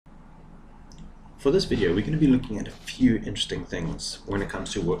For this video, we're going to be looking at a few interesting things when it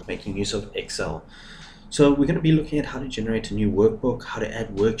comes to making use of Excel. So we're going to be looking at how to generate a new workbook, how to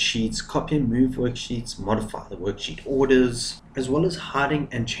add worksheets, copy and move worksheets, modify the worksheet orders, as well as hiding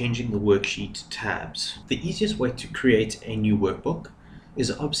and changing the worksheet tabs. The easiest way to create a new workbook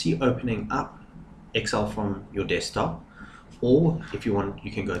is obviously opening up Excel from your desktop, or if you want, you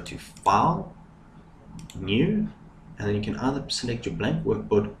can go to File, New, and then you can either select your blank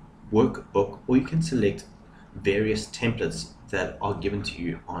workbook, or you can select various templates that are given to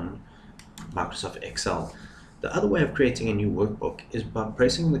you on Microsoft Excel. The other way of creating a new workbook is by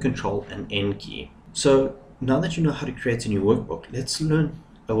pressing the Control and N key. So now that you know how to create a new workbook, let's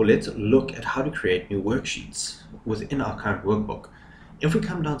look at how to create new worksheets within our current workbook. If we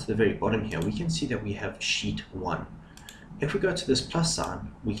come down to the very bottom here, we can see that we have sheet 1. If we go to this plus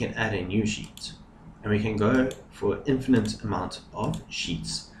sign, we can add a new sheet, and we can go for an infinite amount of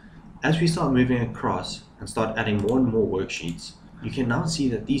sheets. As we start moving across and start adding more and more worksheets, you can now see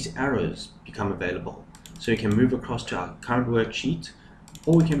that these arrows become available. So you can move across to our current worksheet,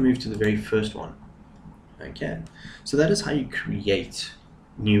 or we can move to the very first one. Okay, so that is how you create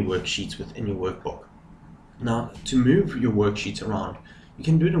new worksheets within your workbook. Now, to move your worksheets around, you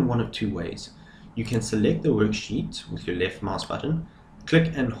can do it in one of two ways. You can select the worksheet with your left mouse button,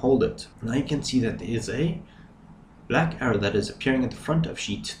 click and hold it. Now you can see that there is a black arrow that is appearing at the front of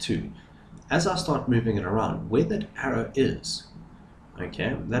sheet 2. As I start moving it around, where that arrow is,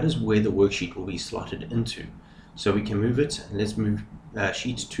 okay, that is where the worksheet will be slotted into. So we can move it, and let's move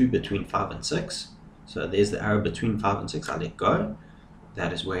sheet 2 between 5 and 6. So there's the arrow between 5 and 6. I let go.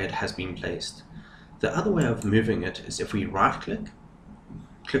 That is where it has been placed. The other way of moving it is if we right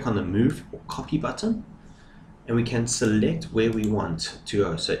click on the move or copy button, and we can select where we want to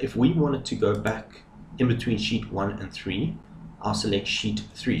go. So if we wanted to go back in between sheet 1 and 3, I'll select sheet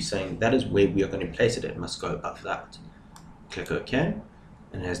 3, saying that is where we are going to place it. It must go above that. Click OK,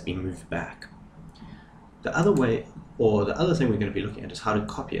 and it has been moved back. The other way, or the other thing we're going to be looking at, is how to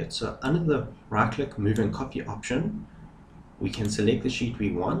copy it. So under the right click, move and copy option, we can select the sheet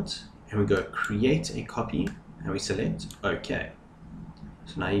we want, and we go create a copy, and we select OK.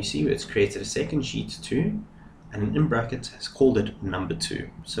 So now you see it's created a second sheet 2, and in brackets has called it number 2.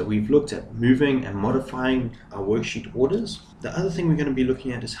 So we've looked at moving and modifying our worksheet orders. The other thing we're going to be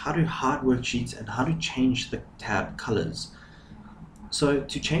looking at is how to hide worksheets and how to change the tab colors. So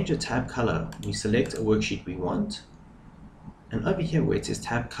to change a tab color, we select a worksheet we want, and over here where it says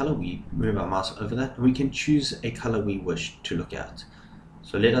tab color, we move our mouse over that, and we can choose a color we wish to look at.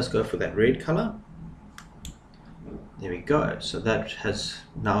 So let us go for that red color. There we go. So that has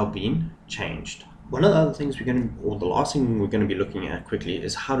now been changed. One of the other things the last thing we're going to be looking at quickly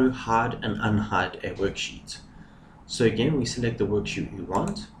is how to hide and unhide a worksheet. So again, we select the worksheet we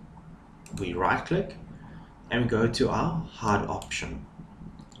want, we right click, and we go to our hide option.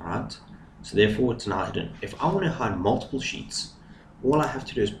 Alright, so therefore it's now hidden. If I want to hide multiple sheets, all I have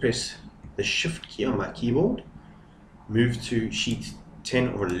to do is press the shift key on my keyboard, move to sheet 10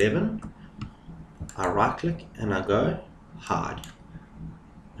 or 11, I right click and I go hide.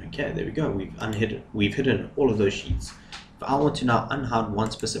 Okay, there we go. We've hidden all of those sheets. If I want to now unhide one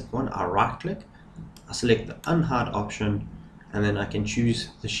specific one, I right click, I select the unhide option, and then I can choose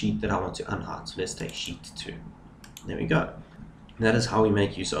the sheet that I want to unhide. So let's take sheet 2. There we go. And that is how we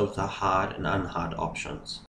make use of the hide and unhide options.